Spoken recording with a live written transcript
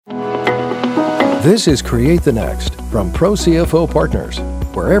This is Create the Next from Pro CFO Partners,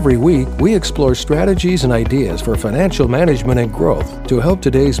 where every week we explore strategies and ideas for financial management and growth to help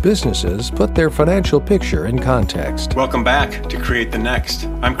today's businesses put their financial picture in context. Welcome back to Create the Next.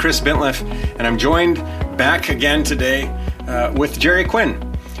 I'm Chris Bintliff, and I'm joined back again today with Jerry Quinn.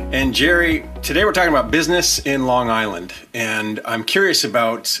 And Jerry, today we're talking about business in Long Island, and I'm curious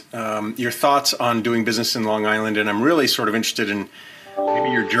about your thoughts on doing business in Long Island, and I'm really sort of interested in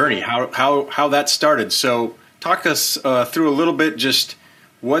maybe your journey, how that started. So talk us through a little bit, just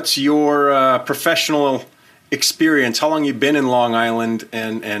what's your professional experience, how long you've been in Long Island,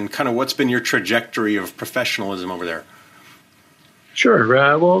 and kind of what's been your trajectory of professionalism over there? Sure.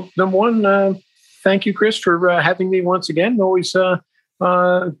 Well, number one, thank you, Chris, for having me once again. Always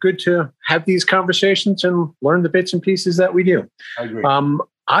good to have these conversations and learn the bits and pieces that we do. I agree.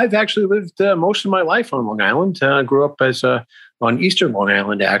 I've actually lived most of my life on Long Island. Grew up on Eastern Long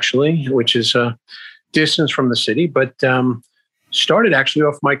Island, actually, which is a distance from the city, but started actually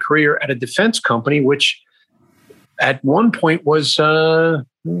off my career at a defense company, which at one point was a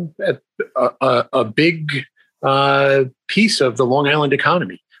big piece of the Long Island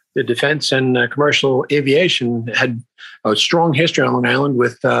economy. The defense and commercial aviation had a strong history on Long Island,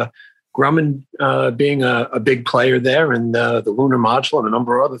 with Grumman being a big player there, and the lunar module and a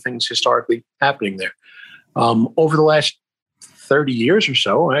number of other things historically happening there. Over the last 30 years or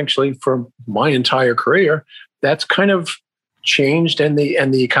so, actually, for my entire career, that's kind of changed, and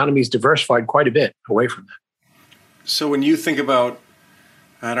the economy's diversified quite a bit away from that. So when you think about,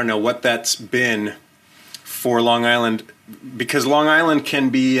 I don't know what that's been for Long Island, because Long Island can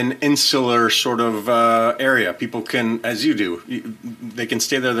be an insular sort of area. People can, as you do, they can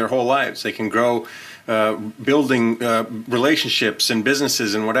stay there their whole lives. They can grow, building relationships and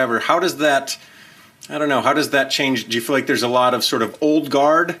businesses and whatever. How does that, I don't know, how does that change? Do you feel like there's a lot of sort of old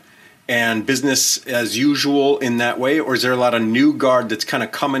guard and business as usual in that way? Or is there a lot of new guard that's kind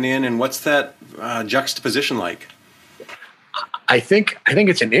of coming in? And what's that juxtaposition like? I think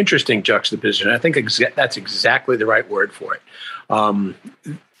it's an interesting juxtaposition. I think that's exactly the right word for it.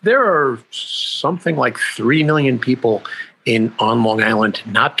 There are something like 3 million people on Long Island,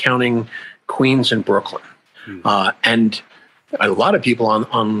 not counting Queens and Brooklyn. And a lot of people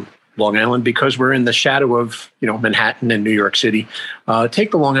on Long Island, because we're in the shadow of Manhattan and New York City,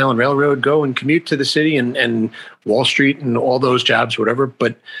 take the Long Island Railroad, go and commute to the city and Wall Street and all those jobs, whatever.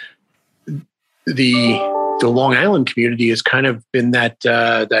 But the Long Island community has kind of been that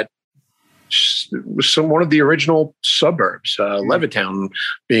was one of the original suburbs. Levittown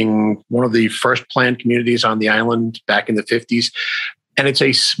being one of the first planned communities on the island back in the 50s, and it's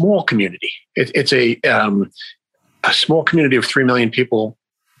a small community. It's a small community of 3 million people.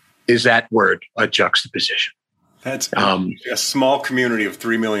 Is that word a juxtaposition? That's a small community of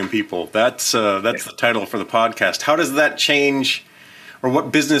 3 million people. That's the title for the podcast. How does that change? Or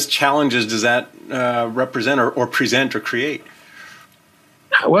what business challenges does that represent or present or create?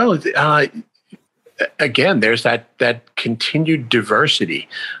 Well, again, there's that continued diversity.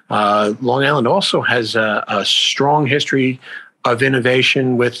 Long Island also has a strong history of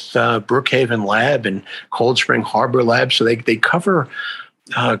innovation with Brookhaven Lab and Cold Spring Harbor Lab. So they cover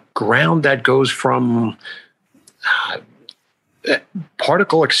ground that goes from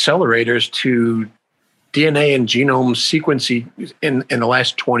particle accelerators to DNA and genome sequencing in the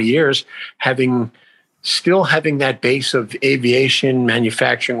last 20 years, still having that base of aviation,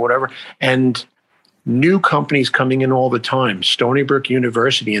 manufacturing, whatever, and new companies coming in all the time. Stony Brook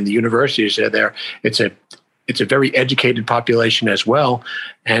University and the universities are there. It's a very educated population as well.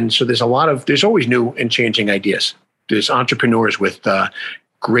 And so there's always new and changing ideas. There's entrepreneurs with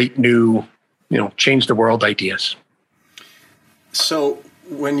great new, change the world ideas. So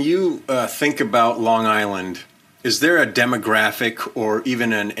when you think about Long Island, is there a demographic or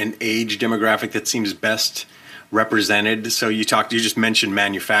even an age demographic that seems best represented? So you just mentioned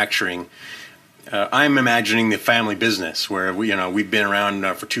manufacturing. I'm imagining the family business where we've been around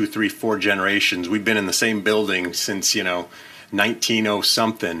for 2, 3, 4 generations. We've been in the same building since 1900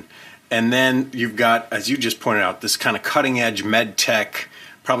 something, and then you've got, as you just pointed out, this kind of cutting edge med tech,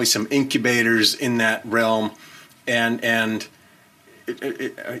 probably some incubators in that realm, and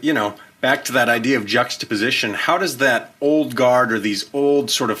back to that idea of juxtaposition. How does that old guard or these old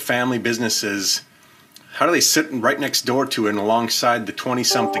sort of family businesses, how do they sit right next door to and alongside the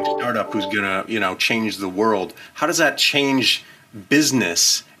 20-something startup who's going to, change the world? How does that change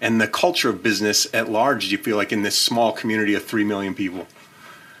business and the culture of business at large, do you feel like, in this small community of 3 million people?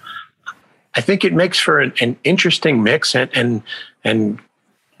 I think it makes for an interesting mix and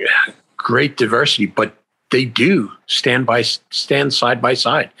great diversity, but they do stand side by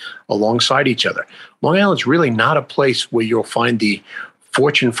side alongside each other. Long Island's really not a place where you'll find the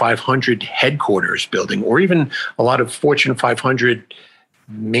Fortune 500 headquarters building or even a lot of Fortune 500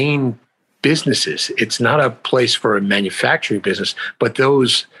 main businesses. It's not a place for a manufacturing business, but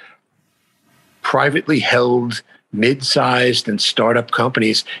those privately held, mid-sized and startup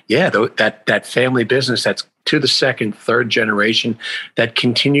companies, that family business that's to the second, third generation that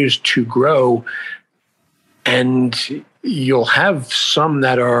continues to grow. And you'll have some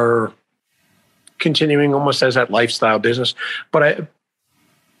that are continuing almost as that lifestyle business, but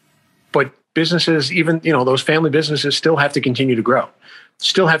businesses, even those family businesses, still have to continue to grow,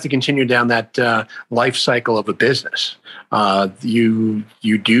 still have to continue down that life cycle of a business. You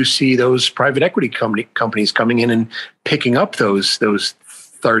do see those private equity companies coming in and picking up those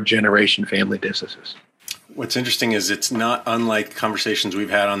third generation family businesses. What's interesting is it's not unlike conversations we've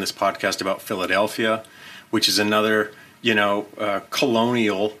had on this podcast about Philadelphia, which is another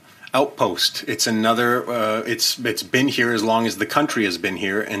colonial outpost. It's another, it's been here as long as the country has been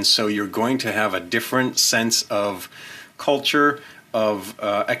here. And so you're going to have a different sense of culture, of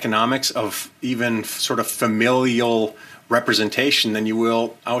economics, of even sort of familial representation than you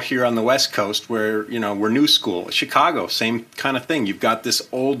will out here on the West Coast where, we're new school. Chicago, same kind of thing. You've got this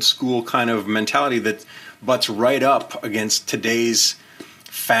old school kind of mentality that butts right up against today's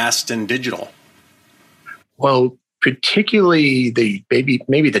fast and digital. Well, particularly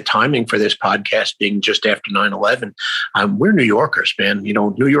maybe the timing for this podcast being just after 9/11. We're New Yorkers, man.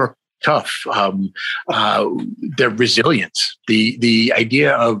 New York tough. Their resilience, the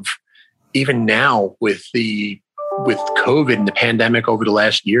idea of even now with COVID and the pandemic over the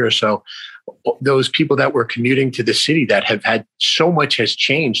last year or so, those people that were commuting to the city that have had so much has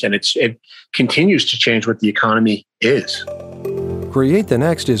changed, and it continues to change what the economy is. Create the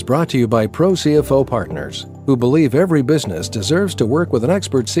Next is brought to you by Pro CFO Partners, who believe every business deserves to work with an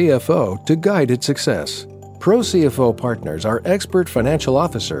expert CFO to guide its success. Pro CFO Partners are expert financial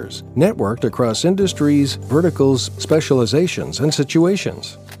officers, networked across industries, verticals, specializations, and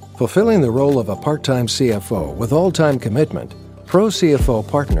situations. Fulfilling the role of a part-time CFO with all-time commitment, Pro CFO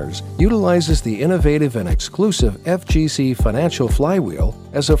Partners utilizes the innovative and exclusive FGC Financial Flywheel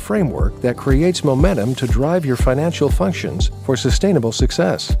as a framework that creates momentum to drive your financial functions for sustainable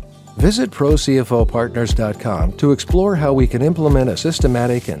success. Visit ProCFOPartners.com to explore how we can implement a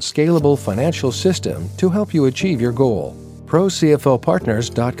systematic and scalable financial system to help you achieve your goal.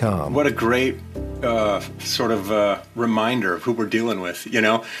 ProCFOPartners.com. What a great reminder of who we're dealing with,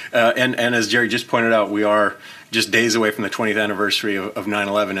 and as Jerry just pointed out, we are just days away from the 20th anniversary of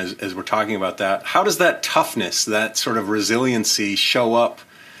 9/11 as we're talking about that. How does that toughness, that sort of resiliency show up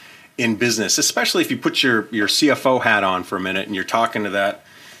in business, especially if you put your CFO hat on for a minute and you're talking to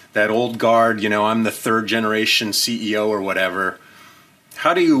that old guard, I'm the third generation CEO or whatever.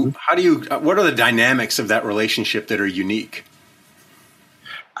 What are the dynamics of that relationship that are unique?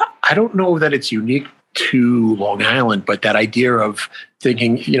 I don't know that it's unique to Long Island, but that idea of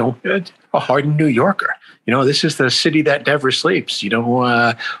thinking, a hardened New Yorker, this is the city that never sleeps.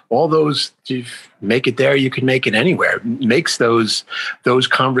 All those, you make it there, you can make it anywhere. Makes those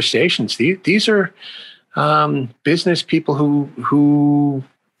conversations. These are business people who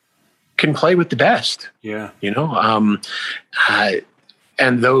can play with the best. Yeah.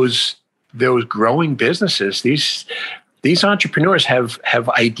 And those growing businesses, these entrepreneurs have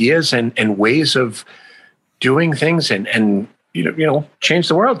ideas and ways of doing things and change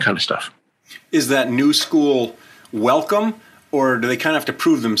the world kind of stuff. Is that new school welcome, or do they kind of have to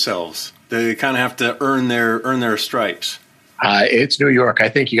prove themselves? Do they kind of have to earn their stripes? It's New York. I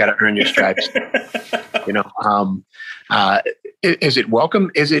think you got to earn your stripes. Is it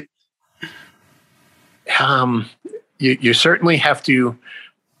welcome? Is it? You certainly have to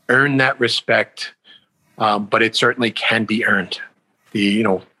earn that respect, but it certainly can be earned. The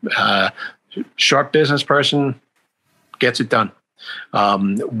sharp business person gets it done.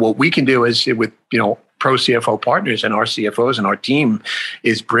 What we can do is with Pro CFO Partners and our CFOs and our team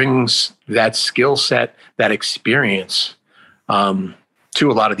is brings that skill set, that experience to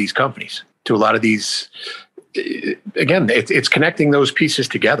a lot of these companies, to a lot of these. Again, it's connecting those pieces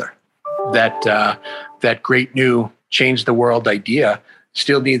together. That great new change the world idea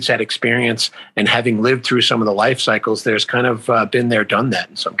still needs that experience, and having lived through some of the life cycles, there's kind of been there, done that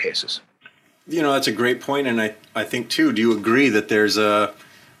in some cases. That's a great point, and I think too. Do you agree that there's a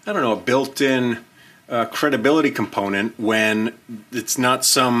built-in credibility component when it's not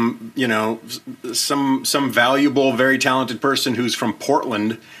some valuable, very talented person who's from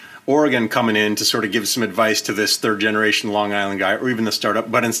Portland Oregon coming in to sort of give some advice to this third generation Long Island guy, or even the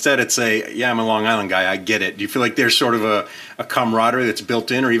startup, but instead it's I'm a Long Island guy, I get it. Do you feel like there's sort of a camaraderie that's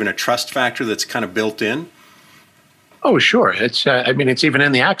built in, or even a trust factor that's kind of built in? Oh, sure. It's it's even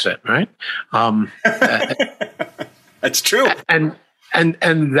in the accent, right? That's true. And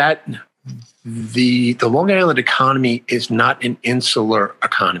that the Long Island economy is not an insular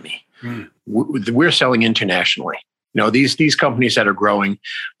economy. We're selling internationally. These companies that are growing,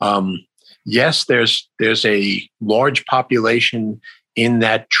 yes, there's a large population in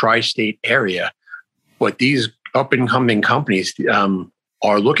that tri-state area, but these up-and-coming companies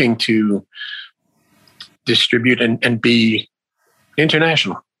are looking to distribute and be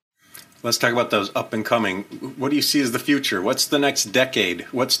international. Let's talk about those up-and-coming. What do you see as the future? What's the next decade?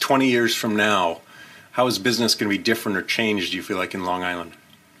 What's 20 years from now? How is business going to be different or changed, do you feel like, in Long Island?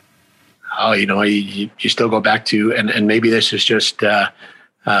 Oh, you still go back to, and maybe this is just a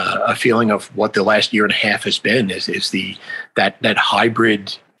feeling of what the last year and a half has been, is that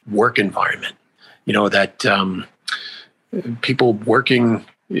hybrid work environment. That people working,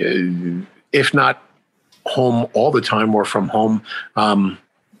 if not home all the time or from home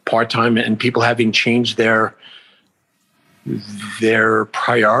part-time, and people having changed their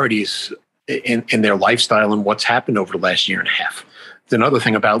priorities in their lifestyle and what's happened over the last year and a half. Another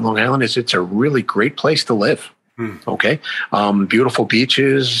thing about Long Island is it's a really great place to live. Okay. Beautiful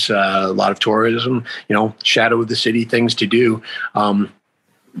beaches, a lot of tourism, shadow of the city, things to do.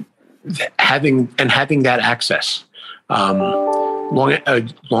 Having that access. Long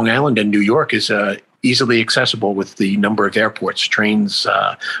Island and New York is easily accessible with the number of airports, trains,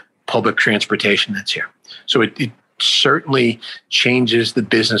 public transportation that's here. So it certainly changes the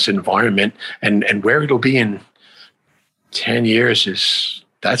business environment, and where it'll be in 10 years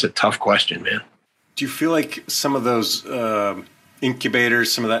that's a tough question, man. Do you feel like some of those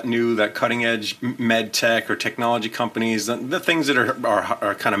incubators, some of that cutting edge med tech or technology companies, the things that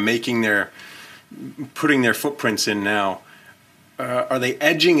are kind of putting their footprints in now, are they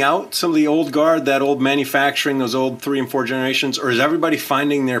edging out some of the old guard, that old manufacturing, those old 3 and 4 generations, or is everybody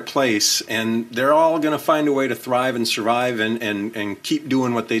finding their place and they're all going to find a way to thrive and survive and keep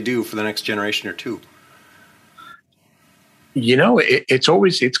doing what they do for the next generation or two? It's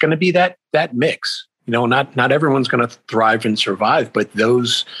going to be that mix. Not everyone's going to thrive and survive, but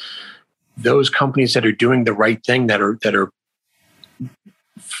those companies that are doing the right thing, that are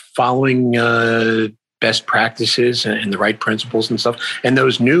following best practices and the right principles and stuff, and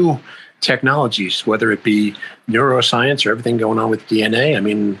those new technologies, whether it be neuroscience or everything going on with DNA. I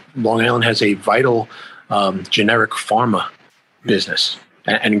mean, Long Island has a vital generic pharma business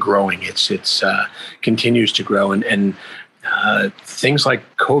and growing. It's continues to grow, and things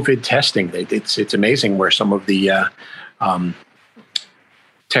like COVID testing. It's amazing where some of the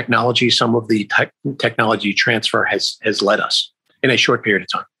technology, technology transfer has led us in a short period of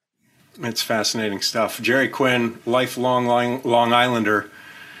time. It's fascinating stuff. Jerry Quinn, lifelong Long Islander.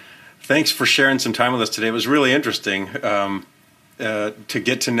 Thanks for sharing some time with us today. It was really interesting to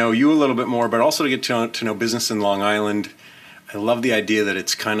get to know you a little bit more, but also to get to know business in Long Island. I love the idea that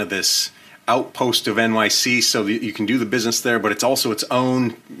it's kind of this outpost of NYC, so that you can do the business there, but it's also its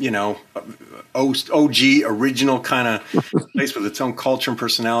own, OG original kind of place with its own culture and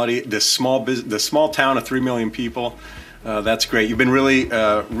personality. The small town of 3 million people. That's great. You've been really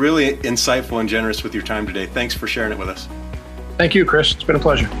insightful and generous with your time today. Thanks for sharing it with us. Thank you, Chris. It's been a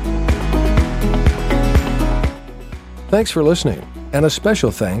pleasure. Thanks for listening, and a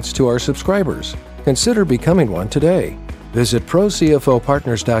special thanks to our subscribers. Consider becoming one today. Visit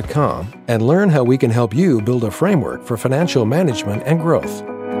ProCFOPartners.com and learn how we can help you build a framework for financial management and growth.